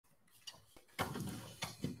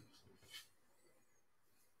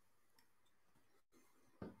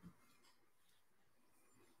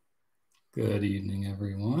Good evening,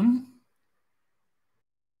 everyone.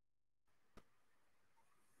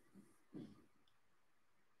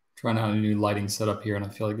 Trying out a new lighting setup here, and I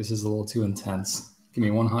feel like this is a little too intense. Give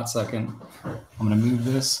me one hot second. I'm going to move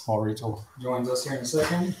this while Rachel joins us here in a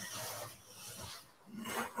second.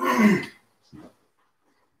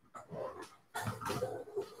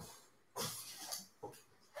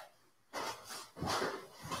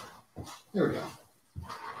 There we go.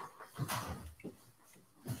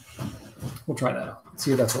 We'll try that out.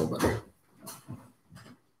 See if that's a little better.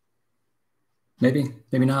 Maybe,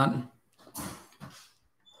 maybe not.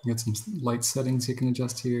 Get some light settings you can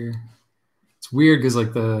adjust here. It's weird because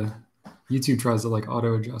like the YouTube tries to like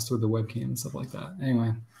auto adjust with the webcam and stuff like that.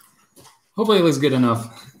 Anyway, hopefully it looks good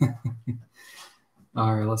enough.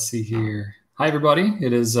 All right, let's see here. Hi, everybody.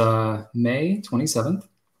 It is May 27th.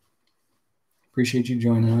 Appreciate you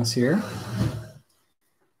joining us here.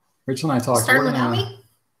 Rachel and I talked. Starting without me?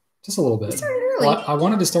 Just a little bit. You started early. Well, I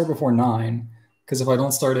wanted to start before 9 because if I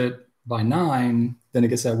don't start it by 9, then it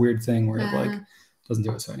gets that weird thing where it like doesn't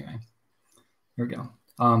do it. So anyway, here we go.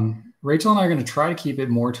 Rachel and I are going to try to keep it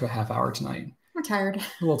more to a half hour tonight. We're tired. A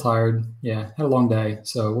little tired. Yeah, had a long day.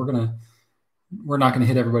 So we're not going to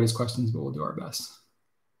hit everybody's questions, but we'll do our best.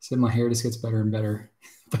 So my hair just gets better and better.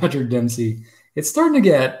 Patrick Dempsey. It's starting to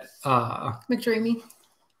get McDreamy.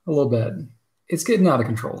 A little bit. It's getting out of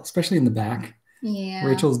control, especially in the back. Yeah.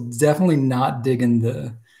 Rachel's definitely not digging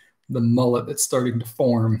the mullet that's starting to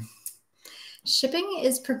form. Shipping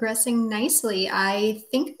is progressing nicely. I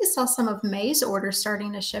think we saw some of May's orders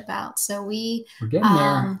starting to ship out. So we're getting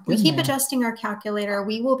there. We keep adjusting our calculator.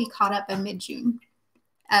 We will be caught up by mid-June,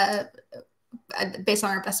 based on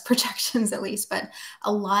our best projections at least. But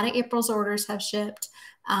a lot of April's orders have shipped.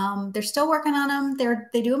 They're still working on them.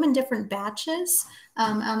 They do them in different batches. I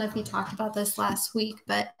don't know if you talked about this last week,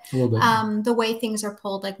 but the way things are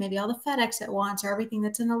pulled, like maybe all the FedEx at once or everything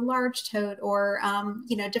that's in a large tote or,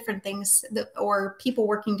 different things or people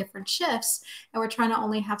working different shifts. And we're trying to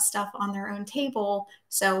only have stuff on their own table.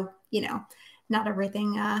 So, not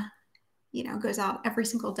everything, goes out every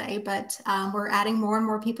single day, but we're adding more and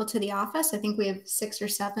more people to the office. I think we have 6 or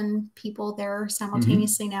 7 people there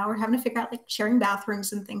simultaneously now. We're having to figure out like sharing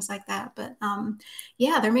bathrooms and things like that. But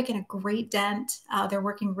they're making a great dent. They're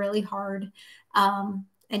working really hard. I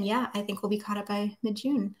think we'll be caught up by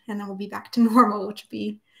mid-June and then we'll be back to normal, which would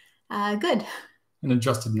be good. An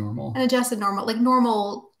adjusted normal, like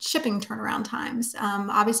normal shipping turnaround times.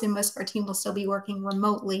 Obviously, most of our team will still be working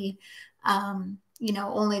remotely.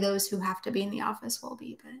 Only those who have to be in the office will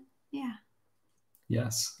be, but yeah.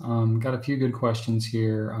 Yes. Got a few good questions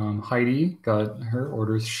here. Heidi got her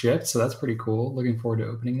orders shipped, so that's pretty cool. Looking forward to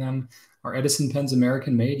opening them. Are Edison pens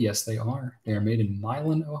American made? Yes, they are. They are made in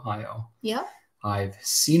Milan, Ohio. Yep. I've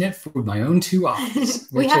seen it with my own 2 eyes.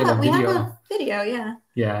 We have a video, yeah.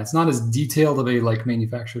 Yeah, it's not as detailed of a like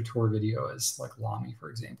manufacturer tour video as like Lamy, for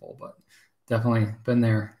example, but definitely been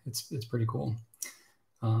there. It's pretty cool.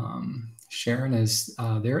 Sharon is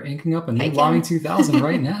they're inking up a new Lamy 2000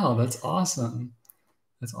 right now. That's awesome.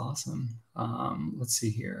 Let's see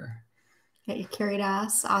here. Got your carried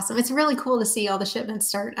ass. Awesome. It's really cool to see all the shipments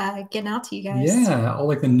start getting out to you guys. Yeah, all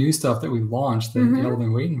like the new stuff that we launched that y'all have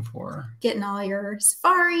been waiting for. Getting all your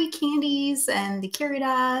safari candies and the carried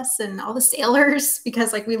ass and all the sailors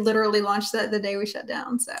because like we literally launched that the day we shut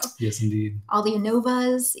down. So yes, indeed. All the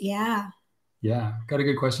Innovas. Yeah. Yeah, got a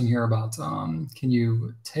good question here about can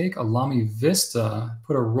you take a Lamy Vista,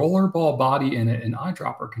 put a rollerball body in it, and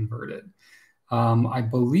eyedropper convert it? I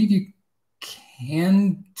believe you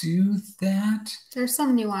can do that. There's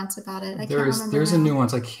some nuance about it. There's a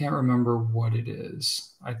nuance. I can't remember what it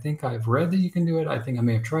is. I think I've read that you can do it. I think I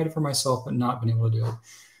may have tried it for myself, but not been able to do it.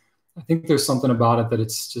 I think there's something about it that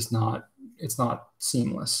it's just not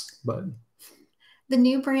seamless, but. The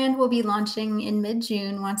new brand will be launching in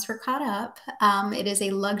mid-June once we're caught up. It is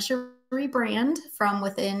a luxury brand from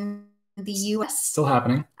within the U.S. Still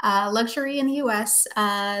happening. Luxury in the U.S.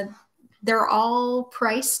 They're all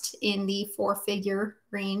priced in the 4-figure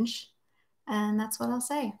range. And that's what I'll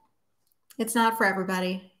say. It's not for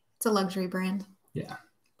everybody. It's a luxury brand. Yeah,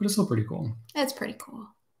 but it's still pretty cool. It's pretty cool.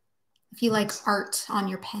 If you like art on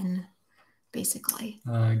your pen. Basically.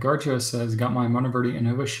 Garcho says, got my Monteverdi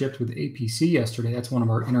Innova shipped with APC yesterday. That's one of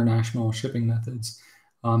our international shipping methods.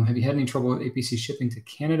 Have you had any trouble with APC shipping to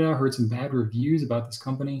Canada? Heard some bad reviews about this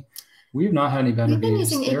company. We have not had any bad reviews. We've been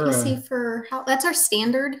using APC that's our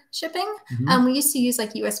standard shipping. We used to use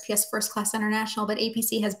like USPS First Class International, but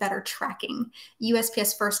APC has better tracking.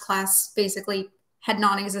 USPS First Class basically had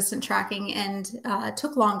non-existent tracking and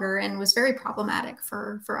took longer and was very problematic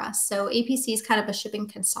for us. So APC is kind of a shipping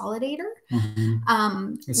consolidator.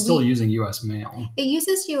 It's still using US mail. It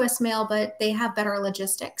uses US mail, but they have better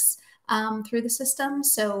logistics through the system.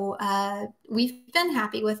 So we've been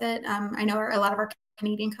happy with it. I know a lot of our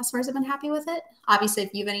Canadian customers have been happy with it. Obviously, if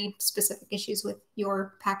you have any specific issues with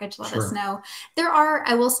your package, let us know. There are,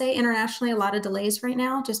 I will say, internationally, a lot of delays right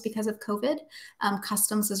now just because of COVID.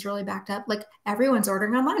 Customs is really backed up. Like everyone's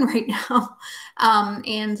ordering online right now.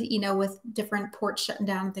 And, you know, with different ports shutting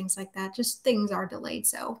down and things like that, just things are delayed.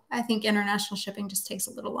 So I think international shipping just takes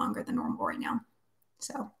a little longer than normal right now.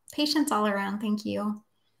 So patience all around. Thank you.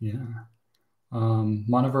 Yeah.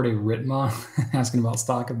 Monteverde Ritma asking about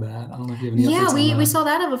stock of that. I don't know if you have any updates on that. We sold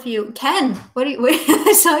out of a few. Ken,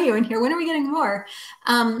 I saw you in here. When are we getting more?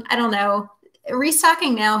 I don't know.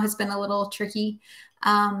 Restocking now has been a little tricky.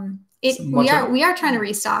 We are trying to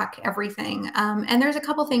restock everything. And there's a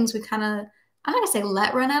couple things we kind of, I'm not gonna say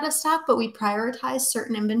let run out of stock, but we prioritize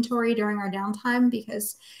certain inventory during our downtime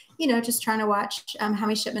because, you know, just trying to watch how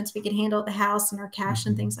many shipments we can handle at the house and our cash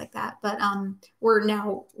and things like that. But we're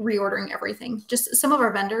now reordering everything. Just some of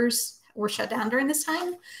our vendors were shut down during this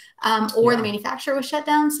time, or the manufacturer was shut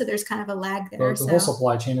down. So there's kind of a lag there. The whole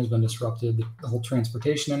supply chain has been disrupted. The whole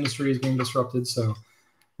transportation industry is being disrupted. So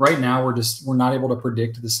right now we're not able to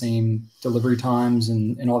predict the same delivery times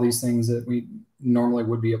and all these things that we normally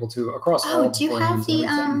would be able to across all brands. Do you have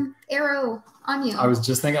the arrow on you? I was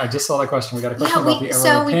just thinking, I just saw that question. We got a question about the arrow.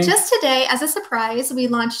 So we just today, as a surprise, we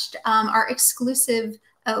launched our exclusive,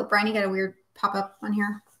 oh, Brian, you got a weird pop-up on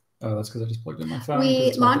here. Oh, that's because I just plugged in my phone.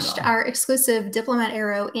 We launched our exclusive Diplomat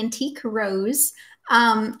Arrow Antique Rose.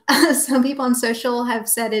 Some people on social have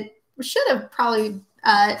said it should have probably,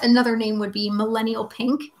 another name would be Millennial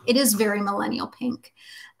Pink. It is very Millennial Pink.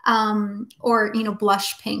 Or, you know,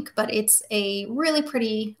 blush pink, but it's a really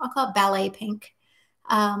pretty, I'll call it ballet pink,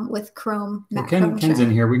 with chrome. Well, Ken's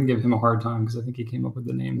in here. We can give him a hard time because I think he came up with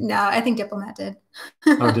the name. No, I think Diplomat did.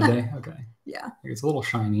 Oh, did they? Okay. Yeah. It's a little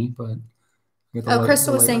shiny, but.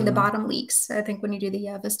 Crystal was saying the bottom leaks. I think when you do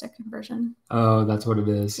the Vista conversion. Oh, that's what it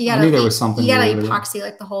is. I knew there was something. You got to epoxy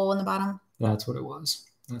like the hole in the bottom. That's what it was.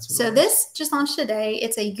 This just launched today.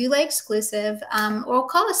 It's a Goulet exclusive. We'll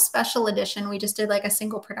call it a special edition. We just did like a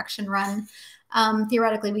single production run.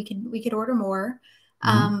 Theoretically, we could order more,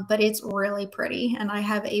 but it's really pretty. And I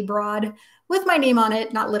have a broad with my name on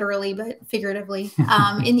it, not literally, but figuratively,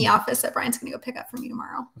 in the office that Brian's going to go pick up for me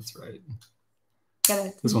tomorrow. That's right.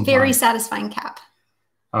 Got a very satisfying cap.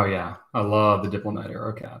 Oh yeah, I love the Diplomat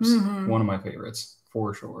Arrow caps. One of my favorites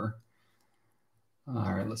for sure.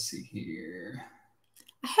 All right, let's see here.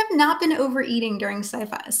 I have not been overeating during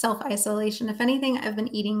self-isolation. If anything, I've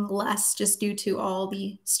been eating less just due to all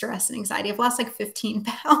the stress and anxiety. I've lost like 15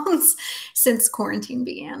 pounds since quarantine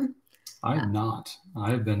began. I'm not.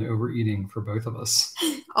 I've been overeating for both of us.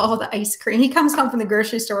 All the ice cream. He comes home from the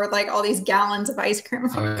grocery store with like all these gallons of ice cream.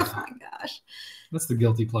 I'm like, oh my gosh. That's the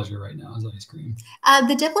guilty pleasure right now is ice cream.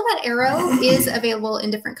 The Diplomat Arrow is available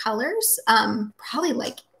in different colors. Probably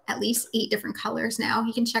like at least 8 different colors now.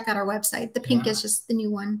 You can check out our website. The pink is just the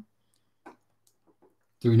new one.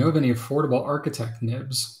 Do we know of any affordable architect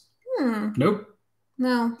nibs? Nope.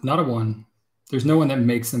 No. Not a one. There's no one that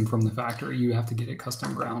makes them from the factory. You have to get it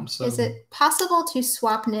custom ground. So is it possible to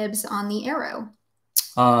swap nibs on the Arrow?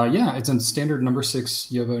 Yeah, it's a standard number 6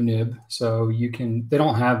 Yovo nib. So you can, they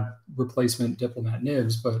don't have replacement Diplomat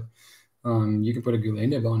nibs, but you can put a Goulet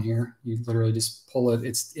nib on here. You literally just pull it.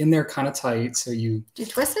 It's in there kind of tight. So you do you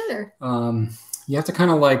twist it or? You have to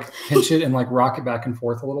kind of like pinch it and like rock it back and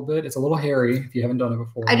forth a little bit. It's a little hairy if you haven't done it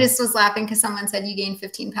before. I just was laughing because someone said you gained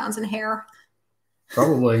 15 pounds in hair.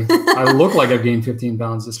 Probably. I look like I've gained 15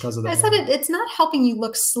 pounds just because of that. I said it's not helping you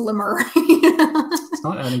look slimmer. It's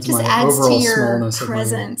not adding to my overall smallness.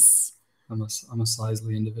 Presence. I'm a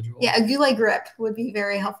sizely individual. Yeah, a Goulet grip would be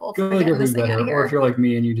very helpful. Goulet grip is better. Or if you're like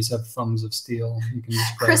me and you just have thumbs of steel, you can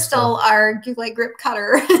just Crystal, our Goulet grip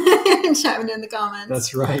cutter, chiming in the comments.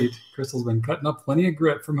 That's right. Crystal's been cutting up plenty of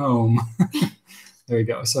grip from home. There you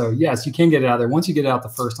go. So yes, you can get it out there. Once you get it out the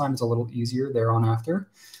first time, it's a little easier there on after.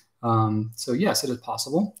 So yes, it is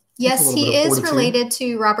possible. Yes, he is related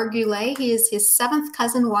to Robert Goulet. He is his 7th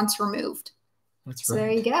cousin once removed. That's so right.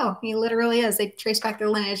 There you go. He literally is. They trace back their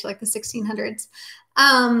lineage like the 1600s.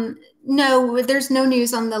 No, there's no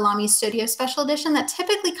news on the Lamy Studio Special Edition. That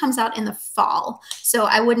typically comes out in the fall. So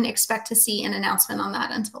I wouldn't expect to see an announcement on that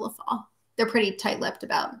until the fall. They're pretty tight-lipped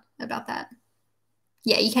about that.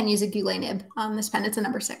 Yeah, you can use a Goulet nib on this pen. It's a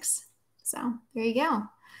number 6. So there you go.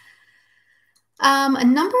 A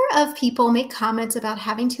number of people make comments about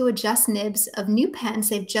having to adjust nibs of new pens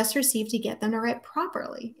they've just received to get them to write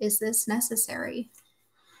properly. Is this necessary?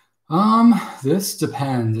 This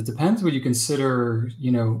depends. It depends what you consider,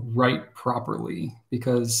 write properly,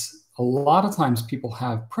 because a lot of times people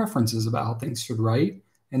have preferences about how things should write,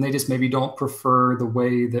 and they just maybe don't prefer the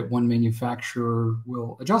way that one manufacturer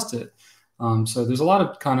will adjust it. So there's a lot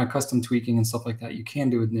of kind of custom tweaking and stuff like that you can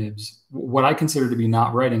do with nibs. What I consider to be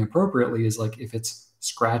not writing appropriately is like if it's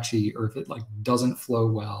scratchy or if it like doesn't flow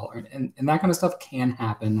well, and that kind of stuff can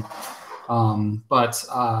happen. But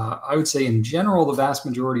I would say in general, the vast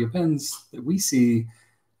majority of pens that we see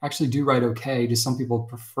actually do write okay. Just some people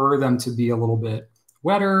prefer them to be a little bit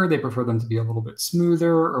wetter. They prefer them to be a little bit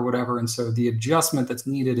smoother or whatever. And so the adjustment that's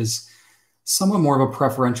needed is somewhat more of a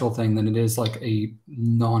preferential thing than it is like a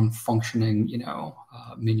non-functioning,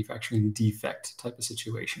 manufacturing defect type of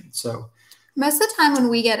situation. So most of the time when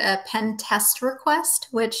we get a pen test request,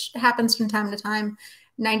 which happens from time to time,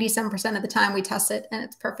 97% of the time we test it and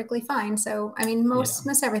it's perfectly fine. So, I mean,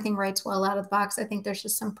 most everything writes well out of the box. I think there's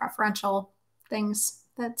just some preferential things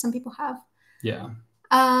that some people have. Yeah.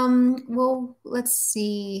 Well, let's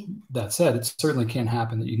see. That said, it certainly can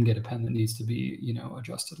happen that you can get a pen that needs to be,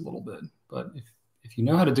 adjusted a little bit. But if you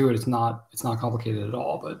know how to do it, it's not complicated at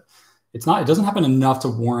all. But it doesn't happen enough to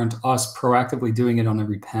warrant us proactively doing it on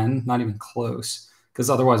every pen, not even close. Because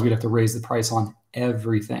otherwise we'd have to raise the price on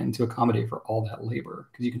everything to accommodate for all that labor.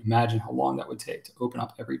 Because you can imagine how long that would take to open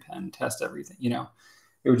up every pen, test everything.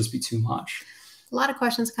 It would just be too much. A lot of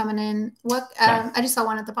questions coming in. I just saw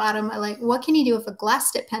one at the bottom. What can you do if a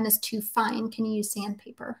glass tip pen is too fine? Can you use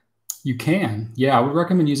sandpaper? You can. Yeah, I would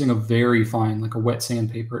recommend using a very fine, like a wet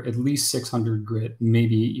sandpaper, at least 600 grit,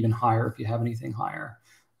 maybe even higher if you have anything higher.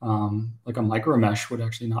 Like a micro mesh would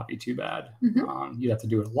actually not be too bad. Mm-hmm. You'd have to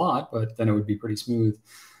do it a lot, but then it would be pretty smooth.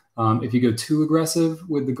 If you go too aggressive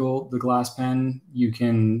with the glass pen, you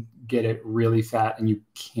can get it really fat and you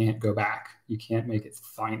can't go back. You can't make it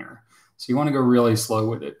finer. So you want to go really slow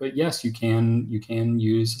with it. But yes, you can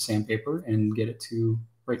use sandpaper and get it to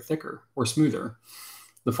write thicker or smoother.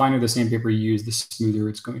 The finer the sandpaper you use, the smoother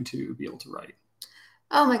it's going to be able to write.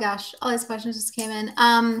 Oh my gosh, all these questions just came in.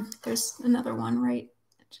 There's another one, right?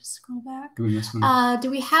 Just scroll back. Do we miss one? Do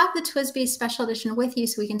we have the TWSBI special edition with you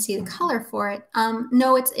so we can see the color for it?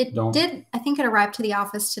 No, it did. I think it arrived to the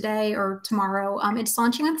office today or tomorrow. It's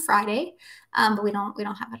launching on Friday, but we don't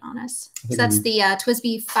have it on us. So that's the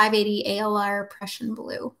TWSBI 580 ALR Prussian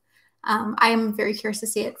Blue. I am very curious to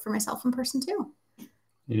see it for myself in person too.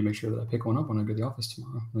 Need to make sure that I pick one up when I go to the office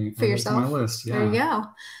tomorrow. For yourself? My list. Yeah. There you go.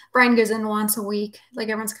 Brian goes in once a week. Like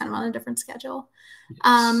everyone's kind of on a different schedule.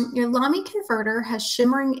 Yes. Your Lamy converter has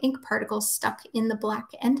shimmering ink particles stuck in the black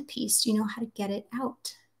end piece. Do you know how to get it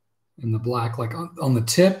out? In the black, like on the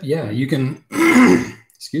tip? Yeah, you can.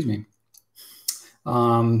 Excuse me.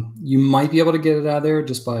 You might be able to get it out of there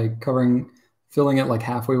just by filling it like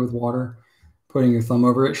halfway with water, putting your thumb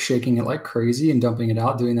over it, shaking it like crazy and dumping it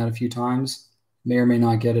out, doing that a few times. May or may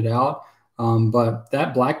not get it out. But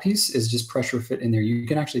that black piece is just pressure fit in there. You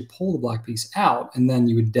can actually pull the black piece out and then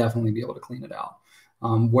you would definitely be able to clean it out.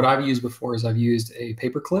 What I've used before is I've used a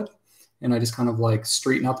paper clip and I just kind of like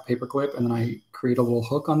straighten out the paper clip and then I create a little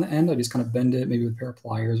hook on the end. I just kind of bend it maybe with a pair of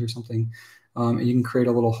pliers or something. And you can create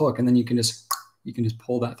a little hook and then you can just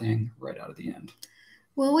pull that thing right out of the end.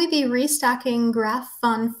 Will we be restocking Graph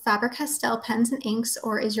Fun Faber-Castell pens and inks,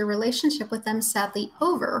 or is your relationship with them sadly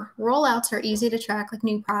over? Rollouts are easy to track like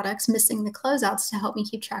new products, missing the closeouts to help me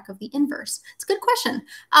keep track of the inverse. It's a good question.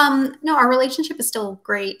 No, our relationship is still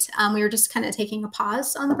great. We were just kind of taking a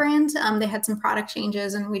pause on the brand. They had some product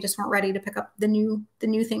changes and we just weren't ready to pick up the new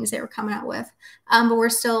things they were coming out with. But we're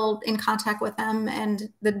still in contact with them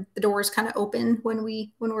and the doors kind of open when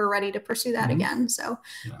we're ready to pursue that again. So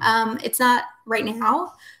it's not right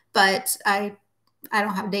now, but I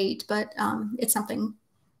don't have a date, but it's something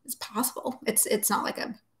it's possible. It's not like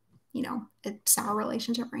a sour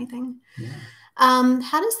relationship or anything.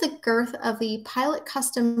 How does the girth of the Pilot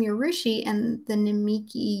Custom Yorushi and the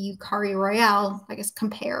Namiki Yukari Royale, I guess,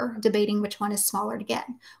 compare, debating which one is smaller to get?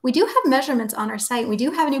 We do have measurements on our site. We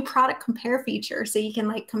do have a new product compare feature, so you can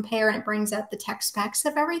like compare and it brings up the tech specs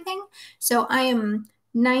of everything. So I am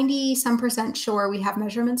 90% sure we have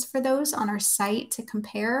measurements for those on our site to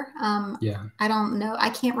compare. I don't know. I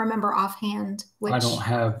can't remember offhand which. I don't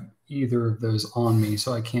have either of those on me,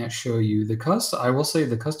 so I can't show you. I will say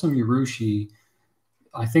the custom Yorushi,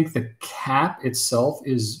 I think the cap itself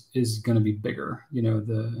is going to be bigger.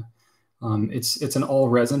 It's an all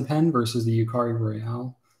resin pen versus the Yukari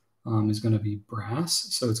Royale is going to be brass,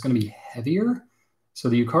 so it's going to be heavier. So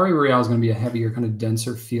the Yukari Royale is going to be a heavier, kind of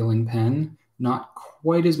denser feeling pen. not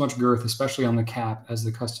quite as much girth, especially on the cap, as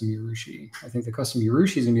the custom Urushi. I think the custom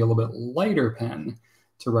Urushi is going to be a little bit lighter pen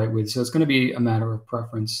to write with. So it's going to be a matter of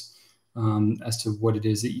preference as to what it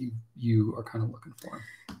is that you are kind of looking for.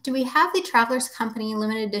 Do we have the Traveler's Company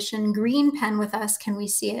limited edition green pen with us? Can we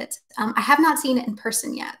see it? I have not seen it in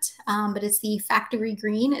person yet, but it's the factory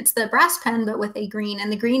green. It's the brass pen, but with a green.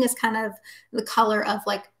 And the green is kind of the color of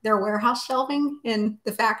like their warehouse shelving in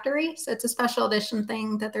the factory. So it's a special edition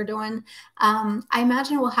thing that they're doing. I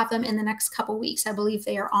imagine we'll have them in the next couple weeks. I believe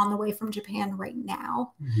they are on the way from Japan right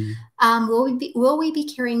now. Mm-hmm. Will we be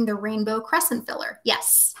carrying the rainbow crescent filler?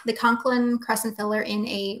 Yes, the Conklin crescent filler in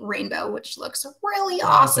a rainbow, which looks really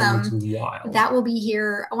awesome. That will be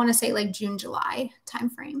here, I want to say like June, July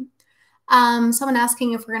timeframe. Someone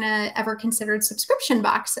asking if we're going to ever consider subscription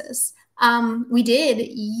boxes. We did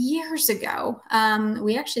years ago.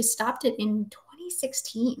 We actually stopped it in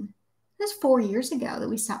 2016. That's 4 years ago that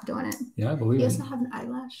we stopped doing it. Yeah, I believe it. You also have an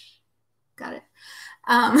eyelash. Got it.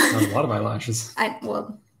 A lot of eyelashes. A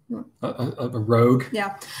rogue.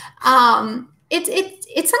 Yeah.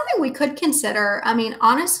 It's something we could consider. I mean,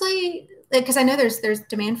 honestly, because I know there's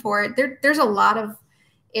demand for it. There's a lot of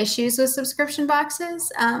issues with subscription boxes.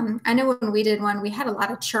 I know when we did one, we had a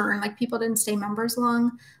lot of churn. Like people didn't stay members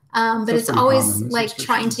long. But it's always like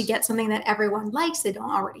trying to get something that everyone likes, they don't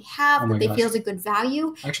already have, that they feel is a good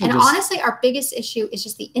value. And honestly, our biggest issue is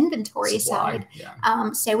just the inventory side.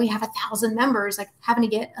 Yeah. Say we have 1,000 members, like having to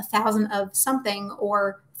get 1,000 of something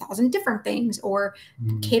or 1,000 different things or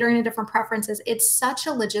catering to different preferences. It's such a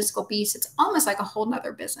logistical beast. It's almost like a whole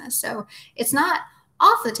nother business. So it's not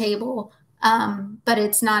off the table. But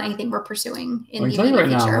it's not anything we're pursuing in the immediate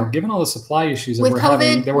future. Now, given all the supply issues that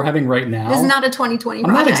we're having right now, this is not a 2020 project.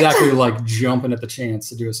 I'm not exactly like jumping at the chance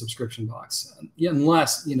to do a subscription box,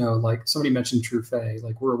 unless like somebody mentioned Truffet,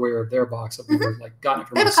 like we're aware of their box. I've never like gotten it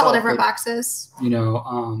from. They have a couple different boxes.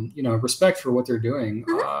 Respect for what they're doing.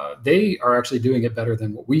 They are actually doing it better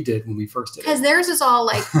than what we did when we first did it. Because theirs is all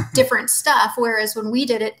like different stuff, whereas when we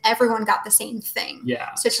did it, everyone got the same thing.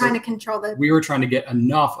 Yeah. So trying to control we were trying to get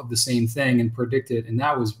enough of the same thing and predict it, and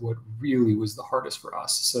that was what really was the hardest for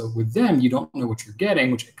us. So with them, you don't know what you're getting,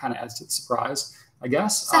 which kind of adds to the surprise, I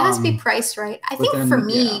guess. So it has to be priced right. I think for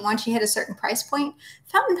me, once you hit a certain price point,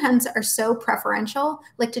 fountain pens are so preferential,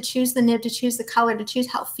 like to choose the nib, to choose the color, to choose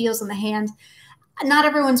how it feels in the hand. Not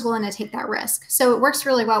everyone's willing to take that risk. So it works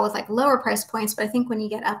really well with like lower price points, but I think when you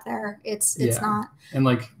get up there, it's not. And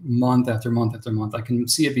like month after month after month, I can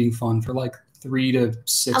see it being fun for like 3 to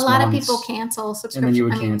 6 months. A lot of people cancel subscription. And then you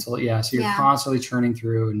would cancel it. Yeah. So you're constantly churning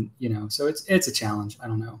through, and so it's a challenge. I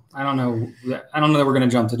don't know that we're going to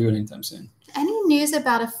jump to do it anytime soon. Any news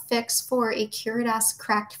about a fix for a Curidas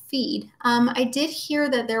cracked feed? I did hear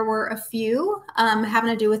that there were a few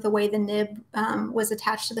having to do with the way the nib was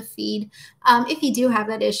attached to the feed. If you do have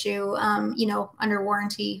that issue, under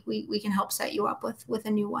warranty, we can help set you up with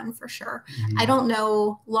a new one for sure. I don't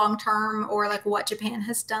know long term or like what Japan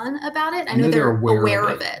has done about it. I know they're aware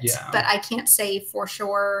of it, but I can't say for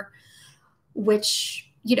sure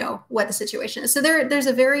which, what the situation is. So there's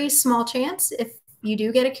a very small chance if you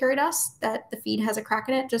do get a Curidas that the feed has a crack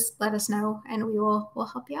in it, just let us know and we'll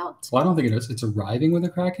help you out. Well, I don't think it is. It's arriving with a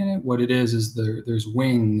crack in it. What it is there's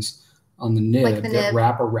wings on the nib that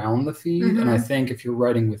wrap around the feed. And I think if you're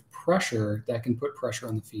writing with pressure, that can put pressure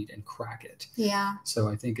on the feed and crack it. Yeah. So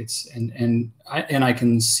I think it's, and I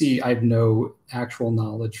can see, I have no actual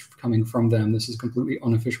knowledge coming from them. This is completely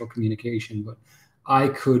unofficial communication, but I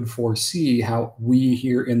could foresee how we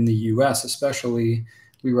here in the US, especially,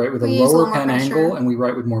 we write with a lower pen angle and we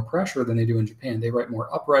write with more pressure than they do in Japan. They write more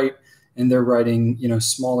upright and they're writing,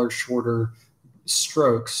 smaller, shorter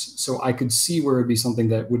strokes. So I could see where it'd be something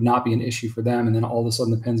that would not be an issue for them. And then all of a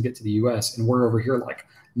sudden the pens get to the US and we're over here like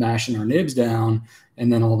mashing our nibs down.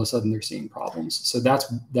 And then all of a sudden they're seeing problems. So that's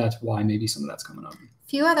why maybe some of that's coming up.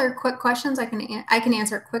 Few other quick questions I can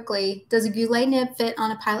answer quickly. Does a Goulet nib fit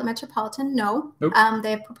on a Pilot Metropolitan? No. Nope.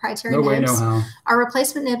 They have proprietary nibs. No way, no how. Are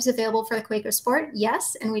replacement nibs available for the Quaker Sport?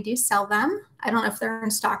 Yes, and we do sell them. I don't know if they're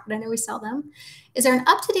in stock, but I know we sell them. Is there an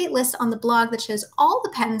up-to-date list on the blog that shows all the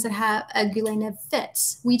pens that have a Goulet nib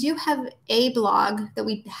fits? We do have a blog that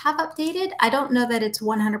we have updated. I don't know that it's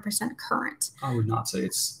 100% current. I would not say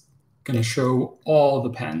it's going to show all the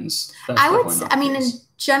pens.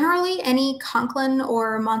 Generally, any Conklin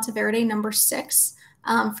or Monteverde number 6,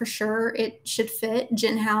 for sure, it should fit.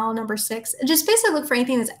 Jinhao number 6. Just basically look for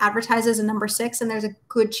anything that's advertised as a number 6, and there's a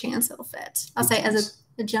good chance it'll fit. I'll say as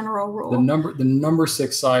a general rule. The number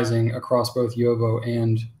 6 sizing across both Yovo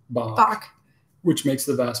and Bach, which makes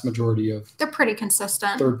the vast majority of they're pretty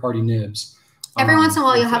consistent third-party nibs. Every once in a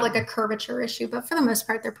while, you'll have like a curvature issue, but for the most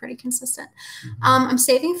part, they're pretty consistent. I'm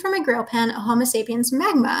saving for my Grail pen a Homo Sapiens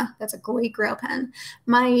Magma. That's a great Grail pen.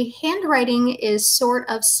 My handwriting is sort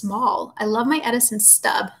of small. I love my Edison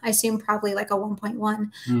stub. I assume probably like a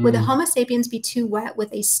 1.1. Would the Homo Sapiens be too wet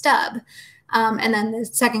with a stub? And then the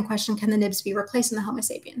second question, can the nibs be replaced in the Homo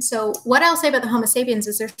sapiens? So what I'll say about the Homo sapiens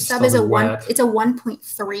is their stub is a it's a 1.3.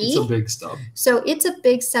 It's a big stub. So it's a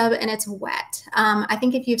big stub and it's wet. I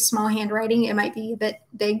think if you have small handwriting, it might be a bit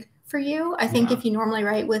big for you. I think if you normally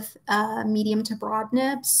write with medium to broad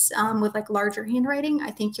nibs with like larger handwriting,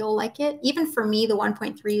 I think you'll like it. Even for me, the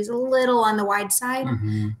 1.3 is a little on the wide side,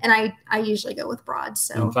 and I usually go with broad.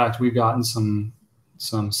 So in fact, we've gotten some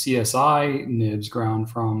CSI nibs ground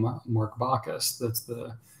from Mark Bacchus. That's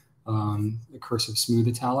the cursive smooth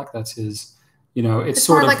italic. That's his, it's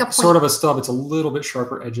sort of a stub. It's a little bit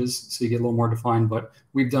sharper edges, so you get a little more defined, but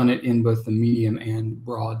we've done it in both the medium and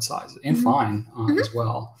broad sizes and fine as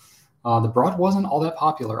well. The broad wasn't all that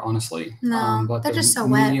popular, honestly. No, but they're just so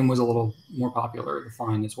medium wet. Was a little more popular, the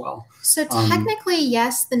fine as well. So technically,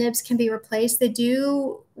 yes, the nibs can be replaced. They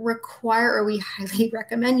do require, or we highly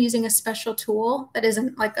recommend using a special tool that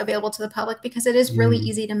isn't like available to the public, because it is really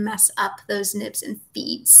easy to mess up those nibs and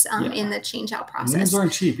feeds in the change out process. Nibs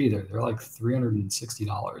aren't cheap either. They're like $360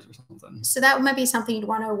 or something. So that might be something you'd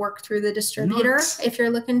want to work through the distributor if you're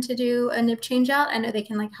looking to do a nib change out. I know they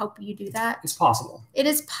can like help you do that. It's possible. It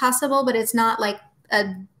is possible, but it's not like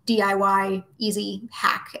a DIY easy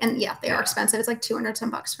hack. And yeah, they are expensive. It's like 200 some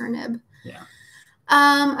bucks for a nib. Yeah.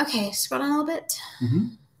 Okay, scroll down a little bit.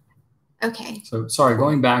 Okay. So sorry,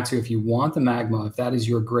 going back to, if you want the Magma, if that is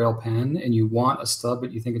your Grail pen and you want a stub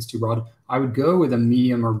but you think it's too broad, I would go with a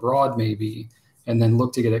medium or broad maybe, and then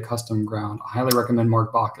look to get it custom ground. I highly recommend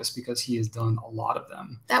Mark Bacchus because he has done a lot of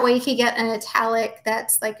them. That way you could get an italic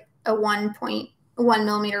that's like a 1.1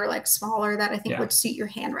 millimeter, like smaller, that I think would suit your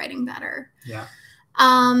handwriting better. Yeah.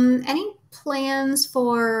 Any plans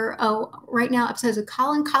for, right now episodes with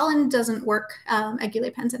Colin? Colin doesn't work at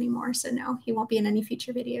Goulet pens anymore, so no, he won't be in any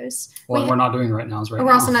future videos. Well, we're not doing right nows right now.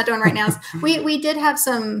 We're also not doing right nows. We did have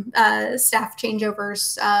some staff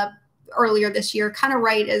changeovers earlier this year, kind of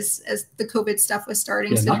right as the COVID stuff was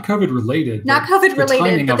starting. Yeah, so not COVID related. Not COVID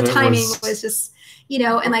related, but the timing was just,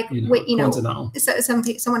 and like, coincidental. So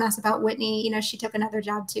someone asked about Whitney, she took another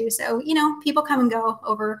job too. So, people come and go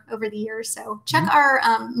over the years. So check our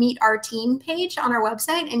Meet Our Team page on our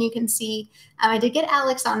website, and you can see, I did get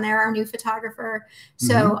Alex on there, our new photographer.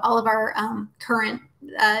 So all of our current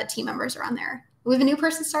team members are on there. We have a new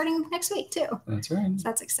person starting next week too. That's right. So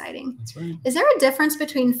that's exciting. That's right. Is there a difference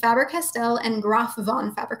between Faber-Castell and Graf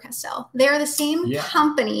von Faber-Castell? They are the same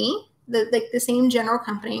company, the same general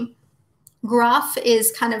company. Graf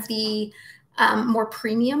is kind of the more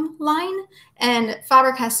premium line, and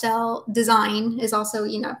Faber-Castell design is also,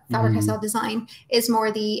 Faber-Castell design is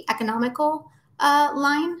more the economical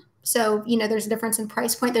line. So, there's a difference in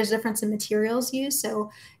price point. There's a difference in materials used. So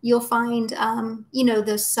you'll find,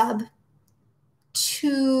 the sub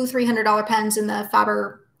 $200-300 pens in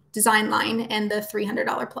the design line, and the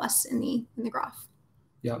 $300 plus in the Graf.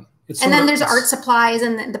 Yeah. And then there's art supplies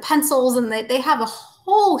and the pencils, and they have a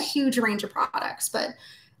whole huge range of products. But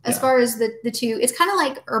as far as the two, it's kind of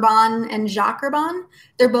like Urban and Jacques Urban.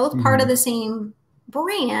 They're both part of the same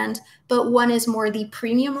brand, but one is more the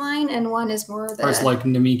premium line and one is more the like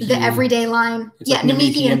Namiki, the everyday line. It's like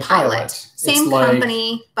Namiki and Pilot. Same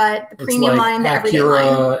company, but the premium line, the everyday line.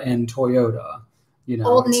 Acura and Toyota.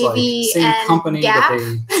 Old Navy same and company, Gap.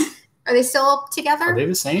 but Are they still together? Are they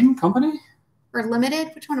the same company? Or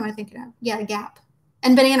Limited? Which one am I thinking of? Yeah, Gap.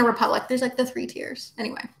 And Banana Republic. There's like the 3 tiers.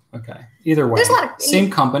 Anyway. Okay. Either way. There's a lot of same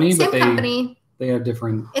company, same but company. They have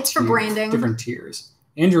different. It's for branding. Different tiers.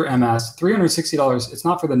 Andrew MS, $360. It's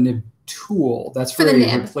not for the nib tool. That's for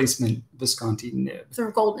a replacement Visconti nib. It's a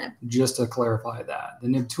gold nib. Just to clarify that. The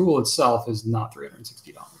nib tool itself is not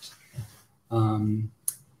 $360.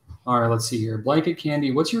 All right, let's see here. Blanket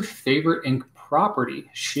Candy, what's your favorite ink property?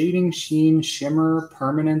 Shading, sheen, shimmer,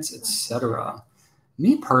 permanence, etc.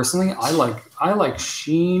 Me personally, I like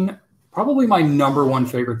sheen. Probably my #1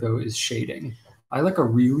 favorite though is shading. I like a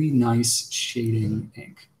really nice shading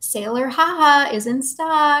ink. Sailor Haha is in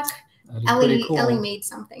stock. Ellie made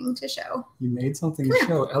something to show. You made something to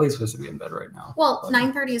show? Ellie's supposed to be in bed right now. Well,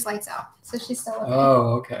 9:30 is lights out, so she's still okay.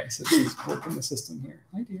 Oh, okay. So she's working the system here.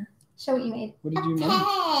 Hi, dear. Show what you made. What did you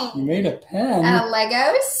make? You made a pen.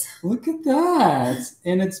 Legos. Look at that.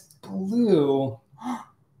 And it's blue. I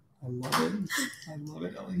love it. I love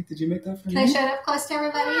it, Ellie. Did you make that for me? Can I show it up close to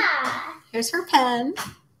everybody? Yeah. Here's her pen.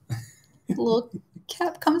 The little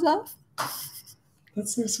cap comes off.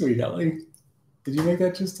 That's so sweet, Ellie. Did you make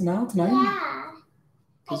that just tonight? Yeah.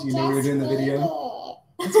 Because you know we were doing the video.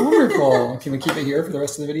 That's wonderful. Can we keep it here for the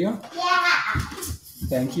rest of the video? Yeah.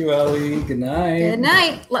 Thank you, Ellie. Good night. Good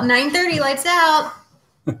night. 9:30, lights out.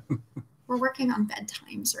 We're working on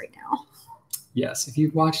bedtimes right now. Yes, if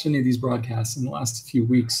you've watched any of these broadcasts in the last few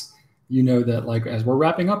weeks, you know that like as we're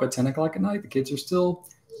wrapping up at 10 o'clock at night, the kids are still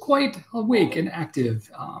quite awake and active.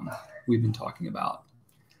 We've been talking about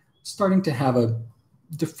starting to have a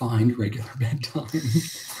defined regular bedtime.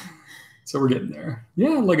 So we're getting there.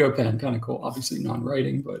 Yeah, Lego pen, kind of cool. Obviously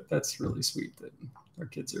non-writing, but that's really sweet that our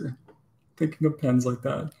kids are thinking of pens like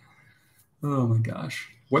that. Oh my gosh.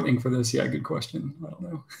 What ink for this? Yeah, good question. I don't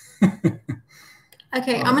know.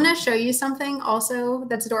 Okay, I'm going to show you something also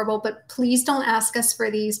that's adorable, but please don't ask us for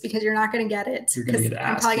these because you're not going to get it. You're going to get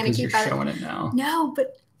asked. I'm probably going to keep you're showing it now. No,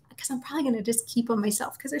 but because I'm probably going to just keep them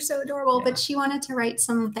myself because they're so adorable. Yeah. But she wanted to write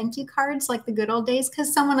some thank you cards like the good old days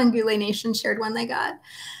because someone on Goulet Nation shared one they got.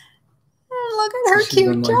 Oh, look at her cute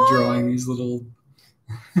been, like, drawing these little...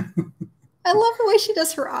 I love the way she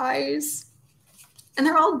does her eyes. And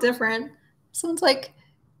they're all different. Sounds like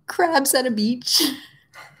crabs at a beach.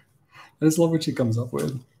 I just love what she comes up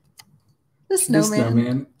with. The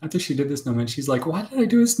snowman. After she did the snowman, she's like, why did I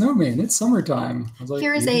do a snowman? It's summertime. I was like,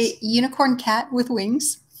 here is a unicorn cat with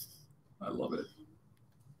wings. I love it.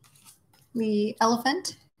 The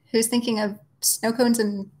elephant who's thinking of snow cones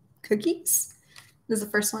and cookies. This is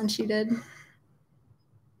the first one she did.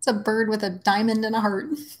 It's a bird with a diamond and a heart.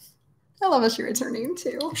 I love how she writes her name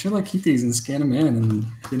too. You should like keep these and scan them in and,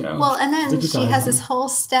 you know. Well, and then she has this whole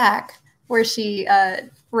stack where she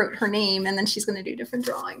wrote her name and then she's going to do different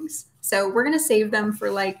drawings. So we're going to save them for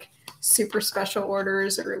like super special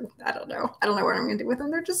orders or I don't know. I don't know what I'm going to do with them.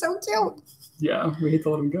 They're just so cute. Yeah, we hate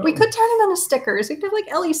to let them go. We could turn them into stickers. We could have like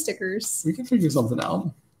Ellie stickers. We could figure something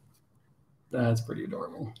out. That's pretty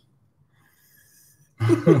adorable.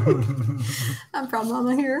 I'm proud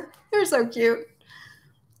mama here. They're so cute.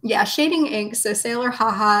 Yeah, shading inks. So Sailor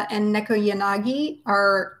Haha and Neko Yanagi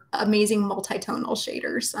are amazing multitonal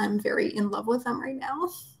shaders. I'm very in love with them right now.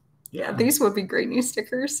 Yeah, these would be great new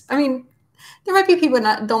stickers. I mean, there might be people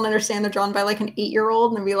that don't understand they're drawn by like an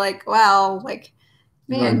 8-year-old and be like, wow, like,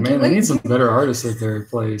 man, they need some better artists at their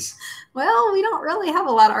place. Well, we don't really have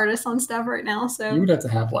a lot of artists on staff right now, so you would have to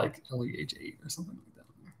have like Ellie age 8 or something like that.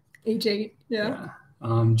 Age 8, yeah.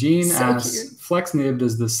 Jean asks, cute. Flex nib,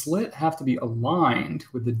 does the slit have to be aligned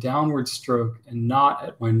with the downward stroke and not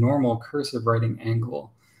at my normal cursive writing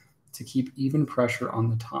angle to keep even pressure on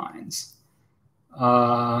the tines?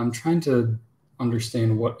 I'm trying to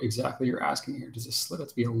understand what exactly you're asking here. Does the slit have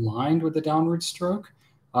to be aligned with the downward stroke?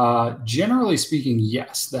 Generally speaking,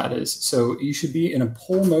 yes, that is. So you should be in a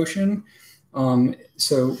pull motion.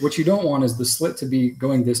 So what you don't want is the slit to be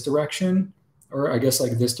going this direction, or I guess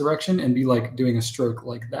like this direction, and be like doing a stroke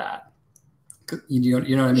like that. You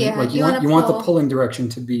know what I mean? Yeah, like you want the pulling direction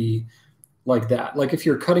to be like that. Like if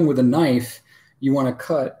you're cutting with a knife, you want to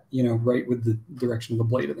cut, you know, right with the direction of the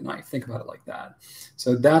blade of the knife. Think about it like that.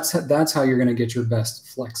 So that's how you're going to get your best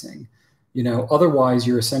flexing. You know, otherwise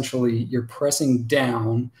you're pressing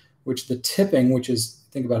down, which the tipping, which is,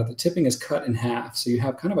 think about it, the tipping is cut in half. So you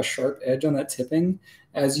have kind of a sharp edge on that tipping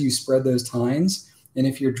as you spread those tines. And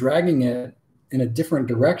if you're dragging it in a different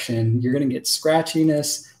direction, you're going to get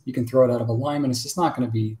scratchiness. You can throw it out of alignment. It's just not going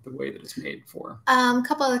to be the way that it's made for. A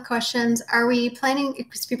couple of questions. Are we planning,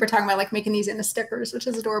 because people are talking about like making these into stickers, which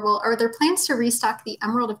is adorable. Are there plans to restock the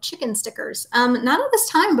Emerald of Chicken stickers? Not at this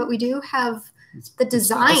time, but we do have the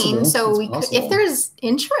design. So we could, if there's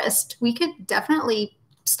interest, we could definitely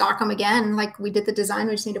stock them again. Like we did the design,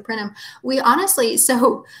 we just need to print them. We honestly,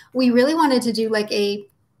 so we really wanted to do like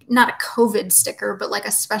not a COVID sticker, but like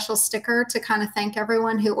a special sticker to kind of thank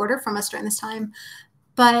everyone who ordered from us during this time.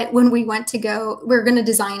 But when we went to go, we were going to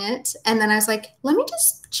design it. And then I was like, let me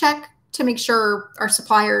just check to make sure our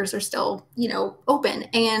suppliers are still, you know, open.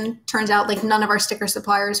 And turns out like none of our sticker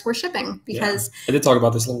suppliers were shipping because I did talk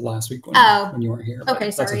about this a little last week when you weren't here.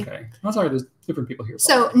 Okay, sorry. That's okay. I'm sorry, there's different people here.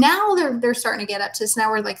 So now they're starting to get up to, so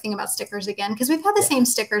now we're like thinking about stickers again, because we've had the same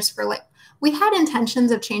stickers for like, we had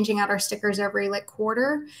intentions of changing out our stickers every like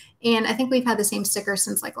quarter. And I think we've had the same stickers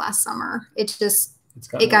since like last summer. It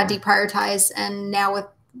got deprioritized, and now with,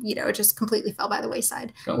 you know, it just completely fell by the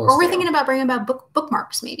wayside. Or we're thinking about bringing about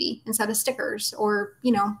bookmarks maybe instead of stickers, or,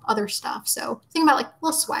 you know, other stuff. So think about like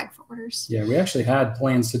little swag for orders. Yeah, we actually had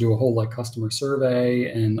plans to do a whole like customer survey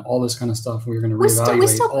and all this kind of stuff. We were going to reevaluate. We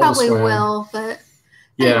still probably will, but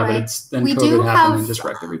yeah, anyway, but then COVID happened and just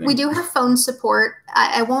wrecked everything. We do have phone support.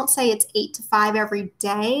 I won't say it's 8 to 5 every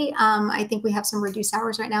day. I think we have some reduced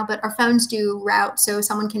hours right now, but our phones do route so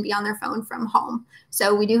someone can be on their phone from home.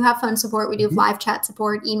 So we do have phone support. We do have live chat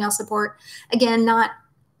support, email support. Again, not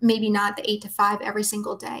maybe not the 8 to 5 every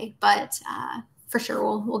single day, but for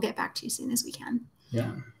sure we'll get back to you as soon as we can.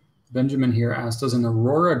 Yeah. Benjamin here asked, does an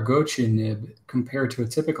Aurora Gotcha nib compare to a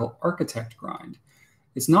typical architect grind?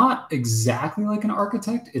 It's not exactly like an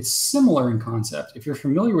architect. It's similar in concept. If you're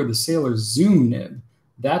familiar with the Sailor Zoom nib,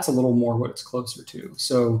 that's a little more what it's closer to.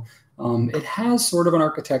 So it has sort of an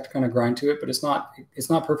architect kind of grind to it, but it's not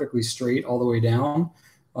perfectly straight all the way down.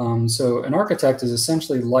 So an architect is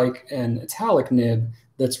essentially like an italic nib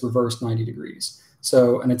that's reversed 90 degrees.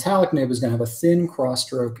 So an italic nib is going to have a thin cross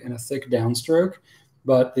stroke and a thick downstroke,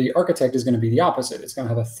 but the architect is going to be the opposite. It's going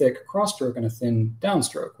to have a thick cross stroke and a thin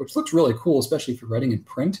downstroke, which looks really cool, especially if you're writing in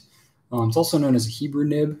print. It's also known as a Hebrew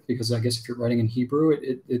nib because I guess if you're writing in Hebrew,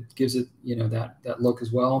 it gives it, you know, that look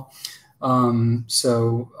as well.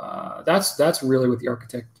 So that's really what the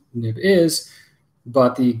architect nib is.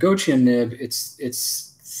 But the Gotcha nib, it's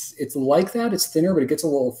like that. It's thinner, but it gets a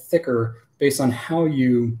little thicker based on how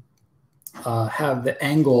you have the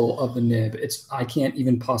angle of the nib. I can't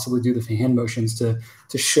even possibly do the hand motions to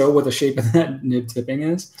show what the shape of that nib tipping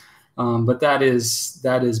is. But that is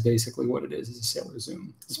basically what it is a Sailor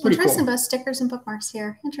Zoom. It's pretty interesting, cool. Both stickers and bookmarks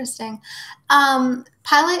here. Interesting.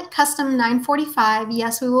 Pilot Custom 945.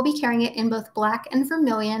 Yes, we will be carrying it in both black and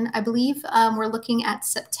vermilion. I believe we're looking at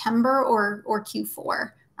September or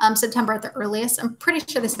Q4. September at the earliest. I'm pretty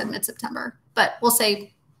sure they said mid-September, but we'll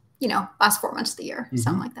say, you know, last 4 months of the year,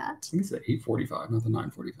 something like that. I think it's the 845, not the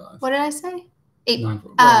 945. What did I say?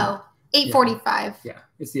 845. Yeah,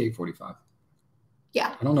 it's the 845.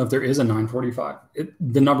 Yeah. I don't know if there is a 945.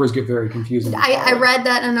 The numbers get very confusing. I read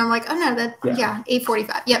that and I'm like, oh no,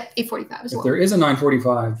 845. Yep, 845 as well. If there is a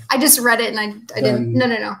 945. I just read it and I didn't. No.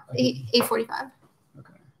 845.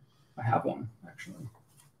 Okay. I have one, actually.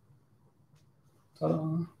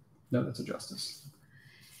 Ta-da. No, that's a Justice.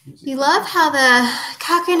 You love how the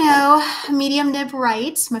Kakano medium nib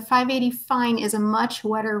writes. My 580 fine is a much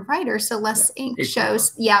wetter writer, so less ink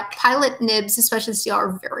shows. Yeah, Pilot nibs, especially steel,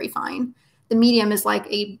 are very fine. The medium is like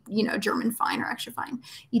a, you know, German fine or extra fine.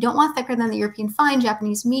 You don't want thicker than the European fine,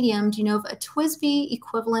 Japanese medium. Do you know of a TWSBI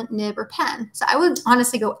equivalent nib or pen? So I would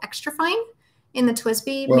honestly go extra fine in the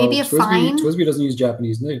TWSBI, maybe a fine. TWSBI doesn't use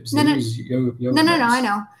Japanese nibs. No, I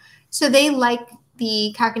know. So they like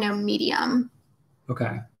the Kakano medium.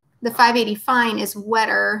 Okay. The 580 fine is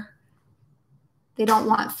wetter. They don't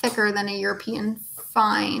want thicker than a European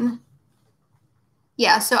fine.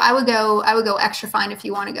 Yeah, so I would go extra fine if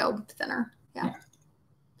you want to go thinner. Yeah.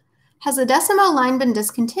 Has the Decimo line been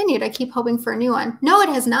discontinued? I keep hoping for a new one. No, it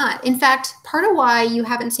has not. In fact, part of why you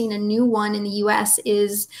haven't seen a new one in the US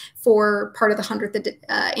is for part of the 100th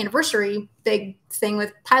anniversary big thing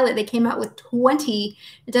with Pilot. They came out with 20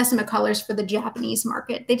 Decimo colors for the Japanese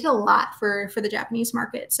market. They did a lot for the Japanese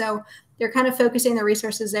market. So they're kind of focusing their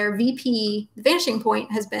resources there. VP, the Vanishing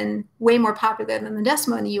Point, has been way more popular than the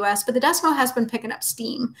Decimo in the US, but the Decimo has been picking up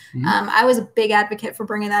steam. I was a big advocate for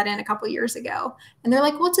bringing that in a couple of years ago. And they're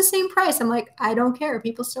like, well, it's the same price. I'm like, I don't care.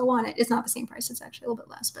 People still want it. It's not the same price. It's actually a little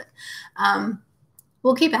bit less, but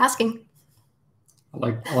we'll keep asking.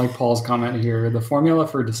 I like Paul's comment here. The formula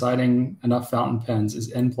for deciding enough fountain pens is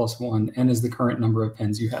n+1. N is the current number of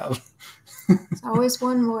pens you have. It's always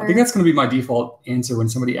one more. I think that's going to be my default answer when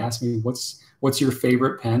somebody asks me what's your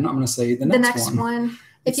favorite pen. I'm going to say the next one.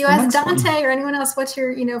 If you ask Dante or anyone else, what's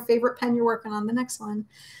your favorite pen you're working on, the next one.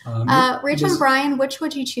 Rachel and Brian, which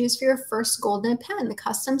would you choose for your first gold nib pen, the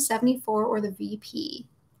Custom 74 or the VP?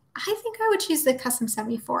 I think I would choose the Custom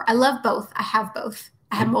 74. I love both. I have both.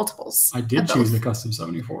 I have multiples. I did choose the Custom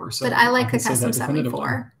 74. So but I like the Custom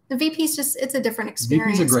 74. The VP is just, it's a different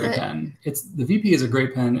experience. The VP is a great pen. The VP is a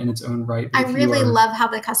great pen in its own right. I really love how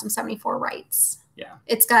the Custom 74 writes. Yeah.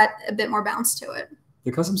 It's got a bit more bounce to it.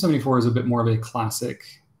 The Custom 74 is a bit more of a classic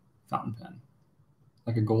fountain pen.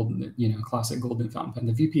 Like a golden, classic golden fountain pen.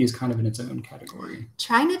 The VP is kind of in its own category.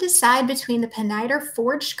 Trying to decide between the Peniter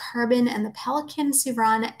Forged Carbon and the Pelikan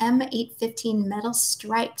Suran M815 Metal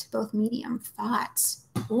Striped, both medium. Thoughts?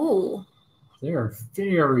 Ooh. They are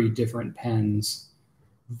very different pens.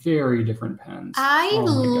 Very different pens. I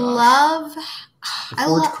love... The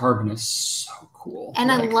Forged Carbon is so cool.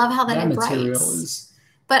 And I love how that material writes. is...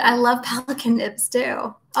 But I love Pelikan nibs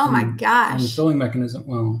too. Oh my gosh. And the filling mechanism,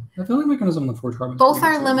 the filling mechanism on the Forged Carbon. Both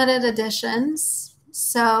are limited editions.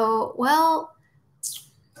 So,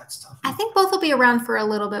 that's tough. I think both will be around for a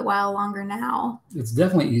little bit while longer now. It's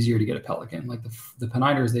definitely easier to get a Pelikan. Like the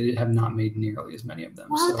Peniters, they have not made nearly as many of them.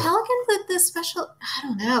 Well, the Pelikan with the special, I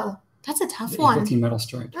don't know. That's a tough the one. 15 metal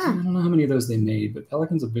striped. I don't know how many of those they made, but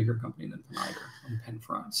Pelikan's a bigger company than Peniter on the pen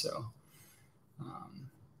front. So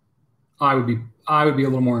I would be a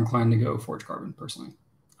little more inclined to go Forged Carbon personally.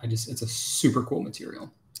 It's a super cool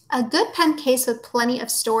material. A good pen case with plenty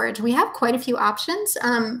of storage. We have quite a few options.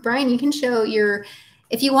 Brian, you can show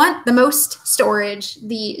if you want the most storage,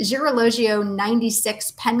 the Girologio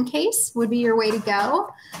 96 pen case would be your way to go.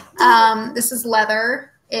 This is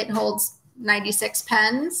leather. It holds 96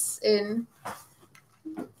 pens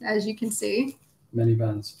as you can see. Many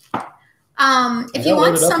pens. If you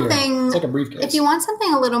want something, it's like a briefcase. If you want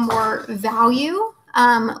something a little more value,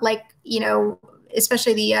 like,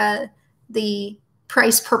 especially the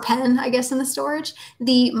price per pen, I guess, in the storage,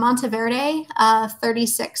 the Monteverde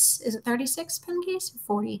 36, is it 36 pen case?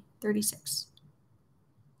 40, 36.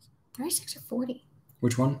 36 or 40?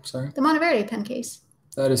 Which one? Sorry. The Monteverde pen case.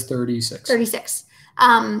 That is 36. 36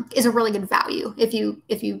 is a really good value if you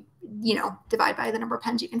divide by the number of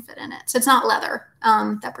pens you can fit in it. So it's not leather.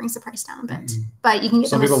 That brings the price down a bit. But you can get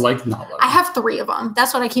some people like not leather. I have 3 of them.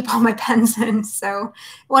 That's what I keep all my pens in. So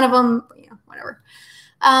one of them, whatever.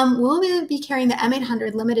 Will we be carrying the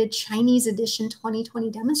M800 limited Chinese edition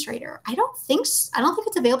 2020 demonstrator? I don't think it's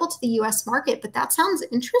available to the US market, but that sounds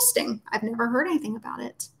interesting. I've never heard anything about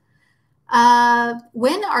it.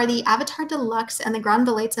 When are the Avatar Deluxe and the Grand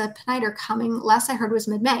Bellezza Piniter coming? Last I heard was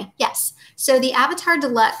mid-May. Yes. So the Avatar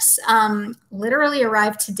Deluxe literally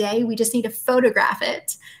arrived today. We just need to photograph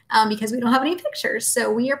it because we don't have any pictures.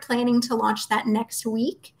 So we are planning to launch that next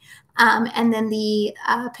week. And then the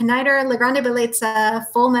Piniter La Grande Bellezza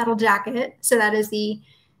full metal jacket. So that is the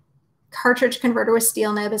cartridge converter with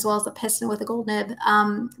steel nib as well as the piston with a gold nib.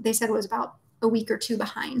 They said it was about a week or 2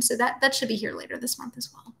 behind. So that should be here later this month as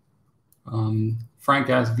well. Frank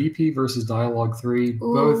asked VP versus Dialogue 3. Ooh.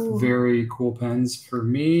 Both very cool pens. For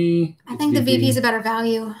me, I think the VP is a better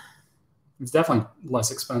value. It's definitely less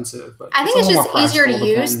expensive, but I think it's just easier to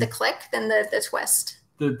use the click than the twist.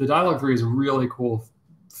 The Dialogue 3 is a really cool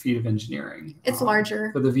feat of engineering. It's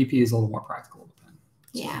larger, but the VP is a little more practical with the pen.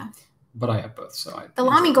 So, yeah, but I have both, so the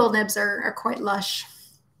Lamy gold nibs are quite lush.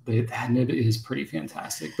 That nib is pretty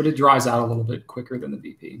fantastic, but it dries out a little bit quicker than the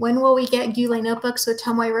VP. When will we get Goulet notebooks with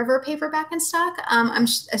Tomoe River paper back in stock? I'm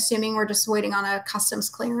assuming we're just waiting on a customs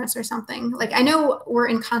clearance or something. Like, I know we're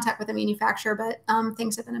in contact with the manufacturer, but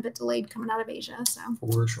things have been a bit delayed coming out of Asia. So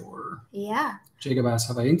for sure. Yeah. Jacob asks,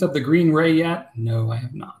 have I inked up the green ray yet? No, I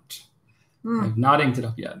have not. I have not inked it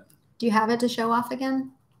up yet. Do you have it to show off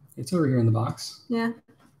again? It's over here in the box. Yeah.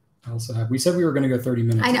 I also have. We said we were going to go 30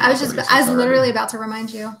 minutes. I know. I was literally about to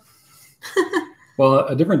remind you. Well,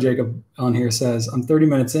 a different Jacob on here says, I'm 30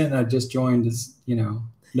 minutes in. I just joined.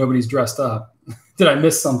 Nobody's dressed up. Did I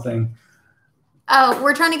miss something? Oh,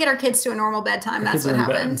 we're trying to get our kids to a normal bedtime. That's what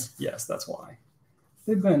happened. Yes, that's why.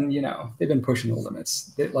 They've been pushing the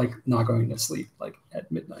limits. They're like not going to sleep like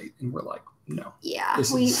at midnight, and we're like, no. Yeah,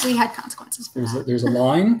 we had consequences for that. There's a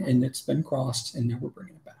line, and it's been crossed, and now we're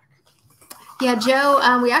bringing it back. Yeah,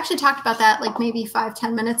 Joe, we actually talked about that like maybe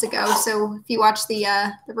 5-10 minutes ago. So if you watch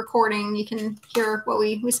the recording, you can hear what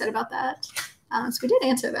we said about that. So we did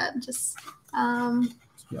answer that.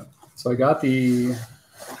 Yeah. So I got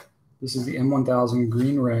this is the M1000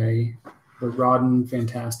 Green Ray, the Rodden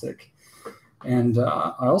Fantastic. And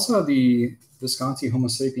I also have the Visconti Homo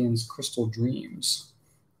Sapiens Crystal Dreams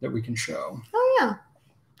that we can show. Oh, yeah.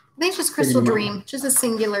 I think it's just Crystal Dream, just a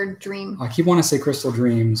singular dream. I keep wanting to say Crystal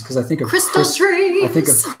Dreams because I think of Crystal Dreams. I think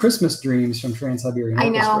of Christmas Dreams from Trans-Siberian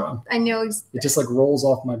Orchestra. I know. It just like rolls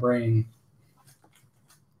off my brain.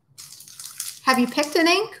 Have you picked an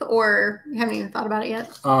ink, or you haven't even thought about it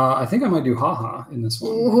yet? I think I might do haha in this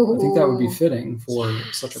one. Ooh. I think that would be fitting for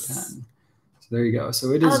such a pen. So there you go.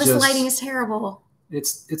 So it is. Oh, this lighting is terrible.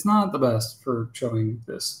 It's not the best for showing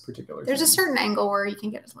this particular. There's a certain angle where you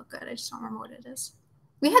can get it to look good. I just don't remember what it is.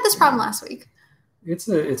 We had this problem last week. It's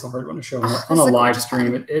a hard one to show on a live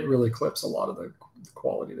stream. It really clips a lot of the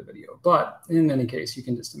quality of the video. But in any case, you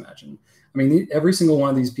can just imagine. I mean, every single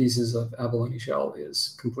one of these pieces of abalone shell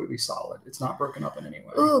is completely solid. It's not broken up in any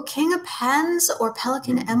way. Ooh, King of Pens or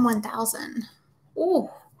Pelican M1000? Ooh,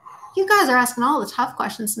 you guys are asking all the tough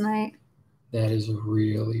questions tonight. That is a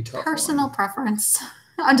really tough Personal preference.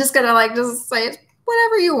 I'm just going to just say it,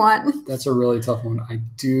 whatever you want. That's a really tough one. I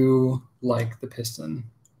do like the piston.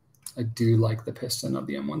 I do like the piston of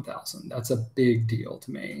the M1000. That's a big deal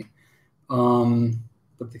to me.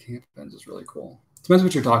 But the King of Pens is really cool. Depends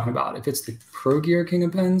what you're talking about. If it's the Pro Gear King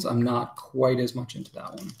of Pens, I'm not quite as much into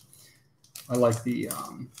that one. I like the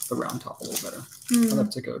round top a little better. That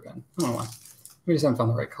particular pen. I don't know why. We just haven't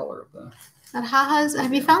found the right color of the.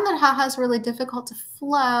 Have you found that haha is really difficult to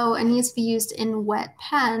flow and needs to be used in wet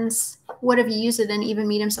pens? What have you used it in, even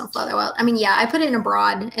medium don't flow that well? I mean, yeah, I put it in a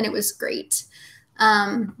broad and it was great.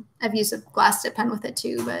 I've used a glass tip pen with it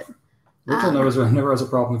too, but Rachel never has a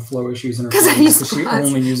problem with flow issues in her pen because she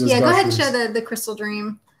only uses go ahead and show the Crystal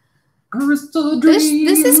Dream. Crystal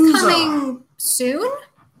dreams. This is coming soon.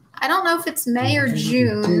 I don't know if it's May or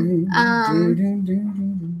June.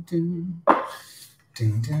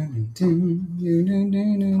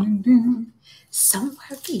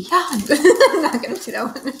 Somewhere beyond. I'm not gonna do that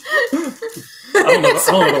one.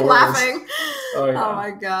 I laughing. Oh, yeah. Oh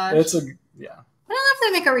my gosh. It's a yeah. I don't know if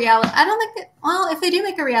they make a reality. I don't think that. Well, if they do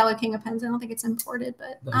make a reality King of Pens, I don't think it's imported.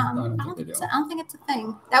 But I don't think it's a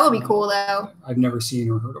thing. That would be cool though. I've never seen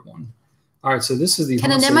or heard of one. All right, so this is the.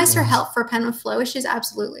 Can a Nimeister help for pen with flow issues?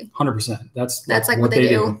 Absolutely. 100%. That's like what they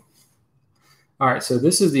do. All right, so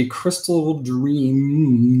this is the Crystal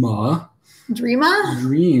Dreama.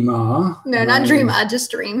 Dreama? No, not Dreama, just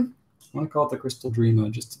Dream. I want to call it the Crystal Dreama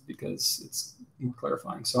just because it's more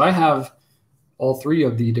clarifying. So I have all three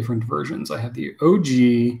of the different versions. I have the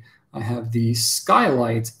OG, I have the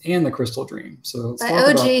Skylight, and the Crystal Dream. So by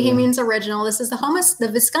OG, he means original. This is the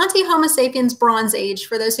Visconti Homo Sapiens Bronze Age,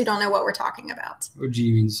 for those who don't know what we're talking about. OG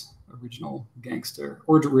means original gangster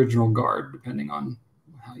or original guard, depending on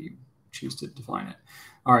how you choose to define it.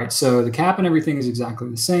 All right, so the cap and everything is exactly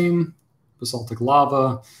the same. Basaltic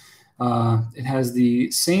lava. It has the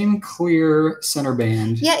same clear center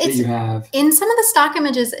band that you have. In some of the stock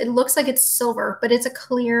images, it looks like it's silver, but it's a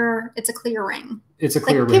clear ring. It's a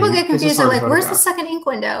clear ring. People get confused. They're like, "Where's the second ink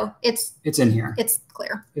window?" It's in here. It's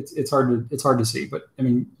clear. It's hard to see, but I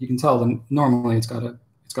mean, you can tell that normally it's got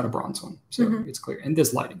a bronze one, so it's clear. And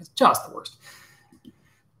this lighting is just the worst.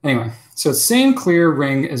 Anyway, so same clear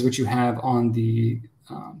ring as what you have on the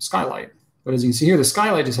Skylight. But as you can see here, the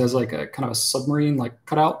Skylight just has like a kind of a submarine like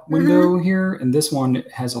cutout window here. And this one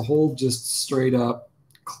has a whole just straight up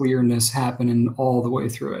clearness happening all the way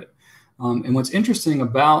through it. And what's interesting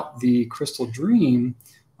about the Crystal Dream,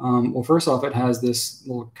 well, first off, it has this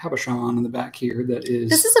little cabochon in the back here that is...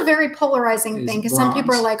 This is a very polarizing thing because some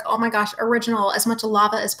people are like, oh my gosh, original, as much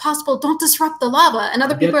lava as possible. Don't disrupt the lava. And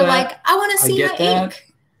other people are like, I want to see the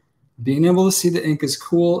ink. Being able to see the ink is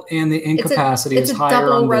cool. And the ink capacity is higher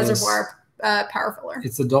on this. It's a double reservoir. Power filler.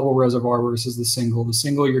 It's the double reservoir versus the single. The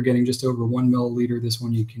single, you're getting just over 1 milliliter. This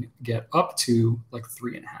one you can get up to like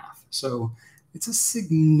 3.5. So it's a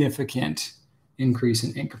significant increase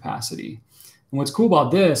in ink capacity. And what's cool about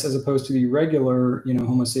this, as opposed to the regular,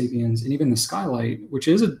 Homo sapiens and even the Skylight,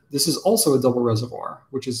 this is also a double reservoir,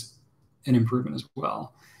 which is an improvement as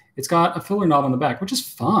well. It's got a filler knob on the back, which is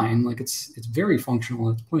fine. Like it's very functional.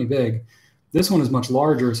 It's plenty big. This one is much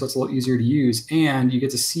larger, so it's a little easier to use, and you get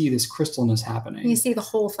to see this crystalness happening. You see the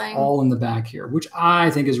whole thing. All in the back here, which I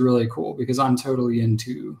think is really cool because I'm totally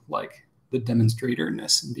into like the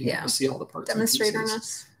demonstratorness and being able to see all the parts.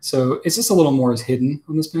 Demonstratorness. So it's just a little more hidden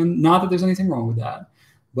on this pen. Not that there's anything wrong with that,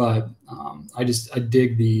 but I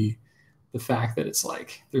dig the fact that it's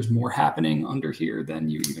like there's more happening under here than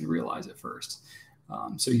you even realize at first.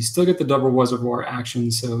 So you still get the double reservoir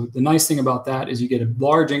action. So the nice thing about that is you get a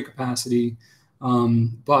large ink capacity,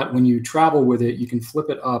 but when you travel with it, you can flip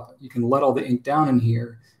it up. You can let all the ink down in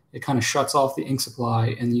here. It kind of shuts off the ink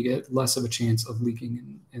supply, and you get less of a chance of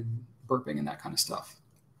leaking and burping and that kind of stuff.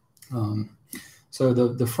 So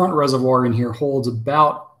the front reservoir in here holds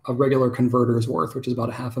about a regular converter's worth, which is about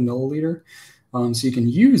 0.5 milliliter. So you can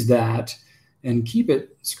use that and keep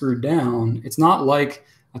it screwed down. It's not like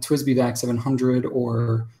a TWSBI VAC 700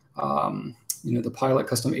 or the Pilot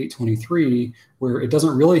Custom 823, where it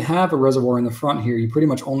doesn't really have a reservoir in the front here. You pretty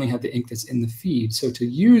much only have the ink that's in the feed. So to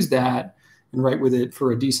use that and write with it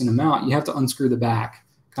for a decent amount, you have to unscrew the back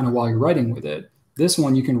kind of while you're writing with it. This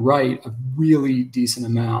one, you can write a really decent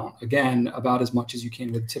amount, again, about as much as you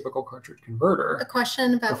can with a typical cartridge converter. A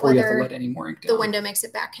question about whether you have to let any more ink down. The window makes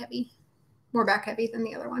it back heavy, more back heavy than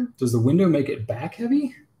the other one. Does the window make it back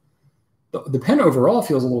heavy? The pen overall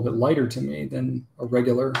feels a little bit lighter to me than a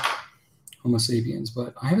regular Homo sapiens,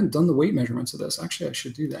 but I haven't done the weight measurements of this. Actually, I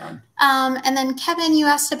should do that. And then Kevin, you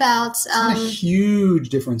asked about a huge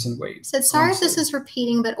difference in weight. Said, sorry if this is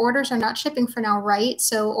repeating, but orders are not shipping for now, right?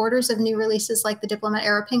 So orders of new releases like the Diplomat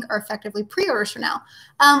Aero Pink are effectively pre-orders for now.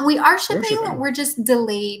 We are shipping. We're just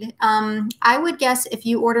delayed. I would guess if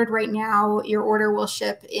you ordered right now, your order will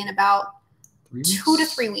ship in about 2 to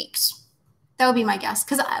 3 weeks. That would be my guess,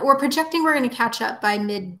 because we're projecting we're going to catch up by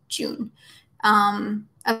mid-June.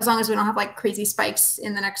 As long as we don't have like crazy spikes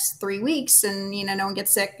in the next 3 weeks and, no one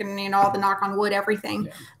gets sick and, all the knock on wood, everything.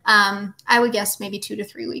 Yeah. I would guess maybe 2 to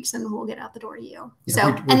 3 weeks and we'll get out the door to you. Yeah,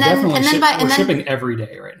 so, we're shipping every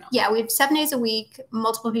day right now. Yeah. We have 7 days a week,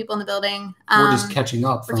 multiple people in the building. We're just catching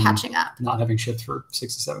up. We're catching up. Not having shipped for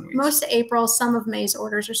 6 to 7 weeks. Most of April, some of May's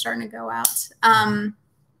orders are starting to go out.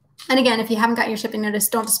 And again, if you haven't gotten your shipping notice,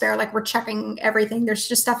 don't despair. Like, we're checking everything. There's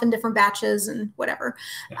just stuff in different batches and whatever.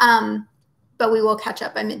 Yeah. but we will catch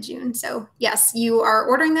up by mid-June. So yes, you are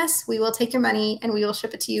ordering this. We will take your money and we will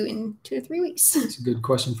ship it to you in 2 to 3 weeks. It's a good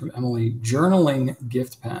question from Emily. Journaling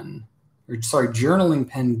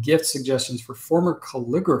pen gift suggestions for former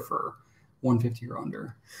calligrapher, 150 or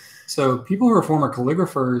under. So people who are former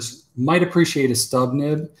calligraphers might appreciate a stub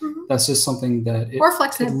nib. That's just something that or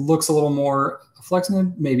flex nib. It looks a little more flex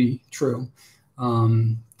nib, maybe true.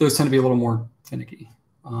 Those tend to be a little more finicky.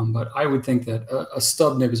 But I would think that a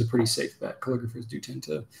stub nib is a pretty safe bet. Calligraphers do tend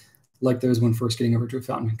to like those when first getting over to a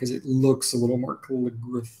fountain because it looks a little more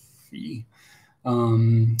calligraphy.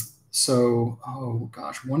 So, oh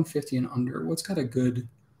gosh, 150 and under. What's got a good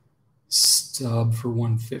stub for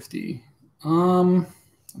 150? I'm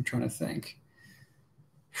trying to think.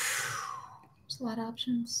 There's a lot of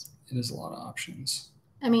options. It is a lot of options.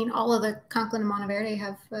 I mean, all of the Conklin and Monteverde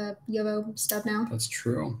have a Yovo stub now. That's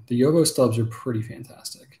true. The Yovo stubs are pretty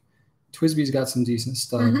fantastic. Twisby's got some decent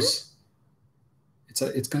stubs.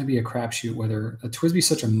 It's going to be a crapshoot whether a Twisby's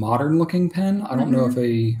such a modern looking pen. I don't know if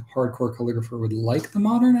a hardcore calligrapher would like the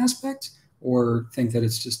modern aspect or think that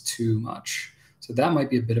it's just too much. So that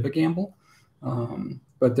might be a bit of a gamble.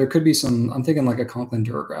 But there could be some, I'm thinking like a Conklin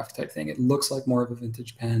Durograph type thing. It looks like more of a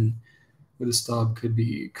vintage pen with a stub could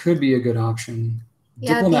be a good option.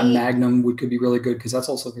 Yeah, Diplomat Magnum could be really good because that's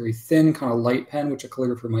also a very thin, kind of light pen, which a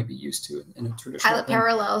calligrapher might be used to in a traditional Pilot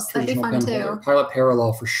Parallels, that'd be fun too. Pilot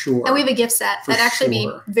Parallel for sure. And we have a gift set that'd actually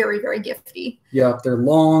be very, very gifty. Yeah, they're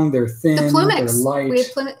long, they're thin, the Plumix. They're light. We have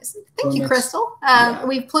Plumix. Thank you, Crystal. We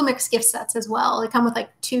have Plumix gift sets as well. They come with like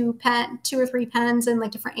 2 or 3 pens and like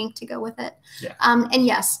different ink to go with it. Yeah. And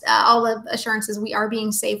yes, all the assurances we are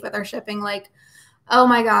being safe with our shipping. Like, oh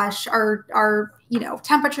my gosh, our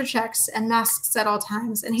temperature checks and masks at all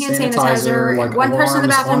times and hand sanitizer, like one person in the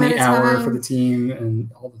bathroom at a time for the team and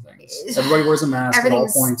all the things. Everybody wears a mask at all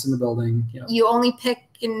points in the building. You only pick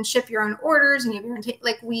and ship your own orders and you have your own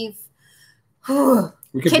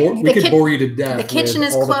we could bore you to death. The kitchen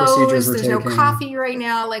is closed. There's no coffee right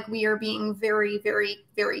now. Like we are being very, very,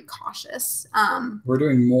 very cautious. We're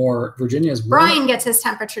doing more. Virginia's Brian gets his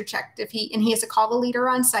temperature checked he has to call the leader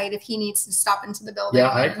on site if he needs to stop into the building.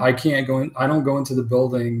 Yeah, I can't go in. I don't go into the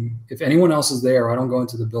building. If anyone else is there, I don't go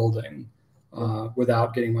into the building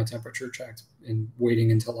without getting my temperature checked and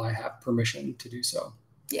waiting until I have permission to do so.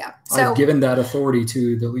 Yeah. So I've given that authority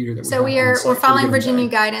to the leader that we're following Virginia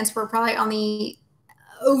guidance. We're probably on the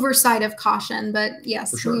oversight of caution, but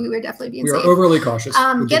yes, we were definitely being safe. We are overly cautious.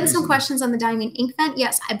 Getting some questions on the Diamond ink vent.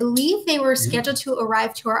 Yes, I believe they were scheduled to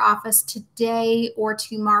arrive to our office today or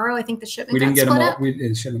tomorrow. I think the shipment got split up.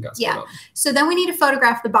 The shipment got split up. So then we need to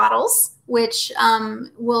photograph the bottles, which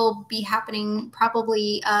will be happening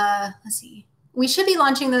probably, let's see. We should be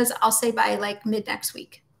launching those, I'll say, by like mid next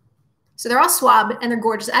week. So they're all swabbed and they're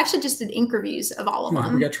gorgeous. I actually just did ink reviews of all of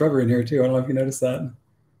them. We got Trevor in here too. I don't know if you noticed that.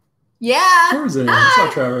 Yeah. Trevor's in here. I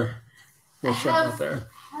saw Trevor. We'll shut out there.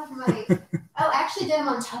 I actually did them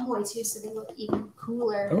on Tumblr too, so they look even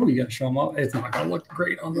cooler. Oh, you got to show them all. It's not going to look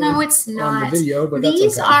great on the, it's not. On the video, but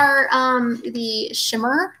these that's okay. are the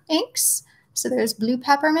shimmer inks. So there's Blue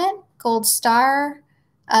Peppermint, Gold Star,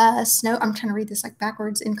 Snow. I'm trying to read this like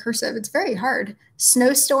backwards in cursive. It's very hard.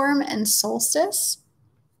 Snowstorm and Solstice.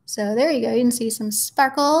 So there you go. You can see some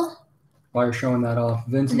sparkle. While you're showing that off,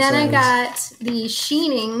 Vincent then says, I got the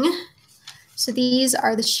sheening. So these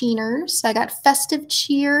are the sheeners. I got Festive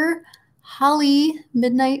Cheer, Holly,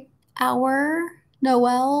 Midnight Hour,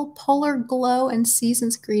 Noel, Polar Glow, and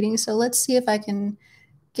Season's Greeting. So let's see if I can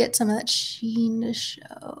get some of that sheen to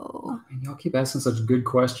show. Y'all keep asking such good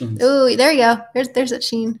questions. Oh, there you go. There's that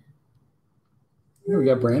sheen. Here we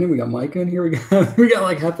got Brandon, we got Micah, and here we got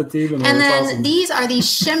like half the team. And then awesome. These are the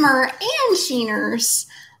shimmer and sheeners.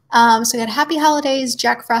 So we got Happy Holidays,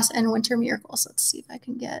 Jack Frost, and Winter Miracles. Let's see if I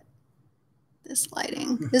can get this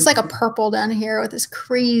lighting. This is like a purple down here with this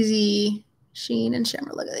crazy sheen and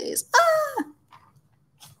shimmer. Look at these. Ah!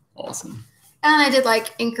 Awesome. And I did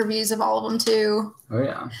like ink reviews of all of them too. Oh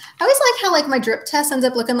yeah. I always like how like my drip test ends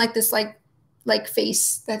up looking like this like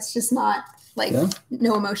face that's just not like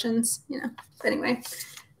no emotions, But anyway,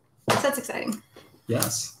 so that's exciting.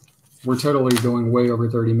 Yes. We're totally going way over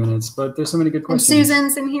 30 minutes, but there's so many good questions. And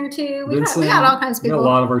Susan's in here too. We got all kinds of people. We got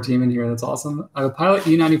a lot of our team in here. That's awesome. I have a Pilot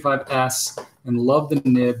E95S and love the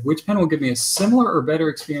nib. Which pen will give me a similar or better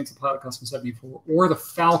experience of Pilot Custom 74 or the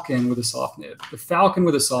Falcon with a soft nib? The Falcon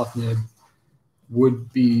with a soft nib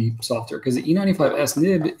would be softer because the E95S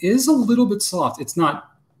nib is a little bit soft. It's not,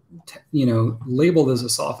 labeled as a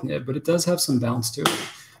soft nib, but it does have some bounce to it.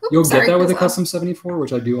 You'll get that with a Custom 74,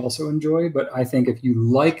 which I do also enjoy, but I think if you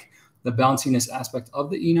like the bounciness aspect of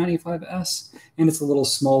the E95S, and it's a little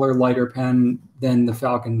smaller, lighter pen, then the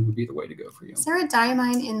Falcon would be the way to go for you. Is there a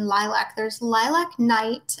diamine in lilac? There's lilac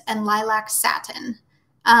night and lilac satin.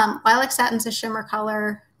 Lilac satin's a shimmer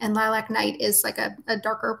color, and lilac night is like a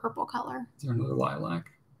darker purple color. Is there another lilac?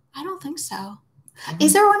 I don't think so.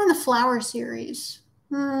 Is there one in the flower series?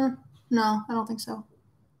 No, I don't think so.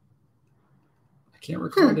 I can't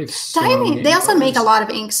recall. They've They also make a lot of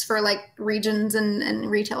inks for like regions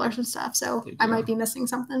and retailers and stuff. So I might be missing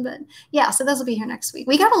something, but yeah. So those will be here next week.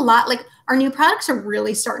 We got a lot. Like our new products are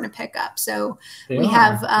really starting to pick up. So we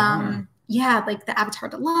have like the Avatar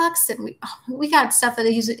Deluxe, and we got stuff that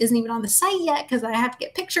isn't even on the site yet because I have to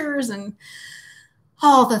get pictures and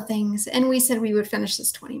all the things. And we said we would finish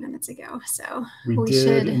this 20 minutes ago. So we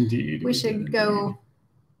should go,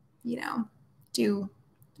 do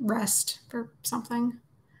rest for something.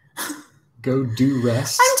 Go do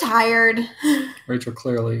rest. I'm tired. Rachel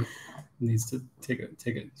clearly needs to take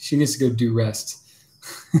it. She needs to go do rest.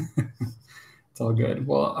 It's all good.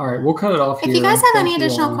 Well, all right, we'll cut it off here. If you guys have any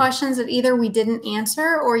additional questions that either we didn't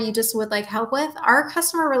answer or you just would like help with, our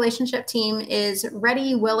customer relationship team is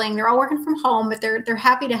ready, willing. They're all working from home, but they're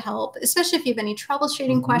happy to help, especially if you have any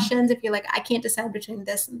troubleshooting questions. If you're like, I can't decide between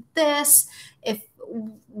this and this, if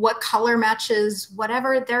what color matches,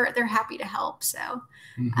 whatever, they're happy to help. So,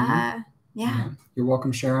 yeah. You're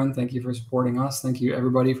welcome, Sharon. Thank you for supporting us. Thank you,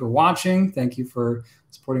 everybody, for watching. Thank you for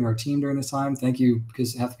supporting our team during this time. Thank you,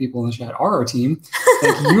 because half the people in the chat are our team.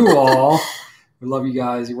 Thank you all. We love you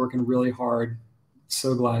guys. You're working really hard.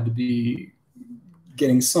 So glad to be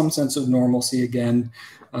getting some sense of normalcy again,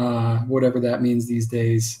 whatever that means these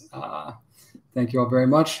days. Thank you all very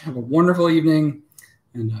much. Have a wonderful evening,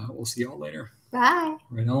 and we'll see you all later. Bye.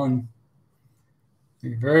 Right on.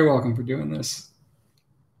 You're very welcome for doing this.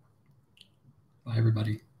 Bye,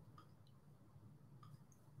 everybody.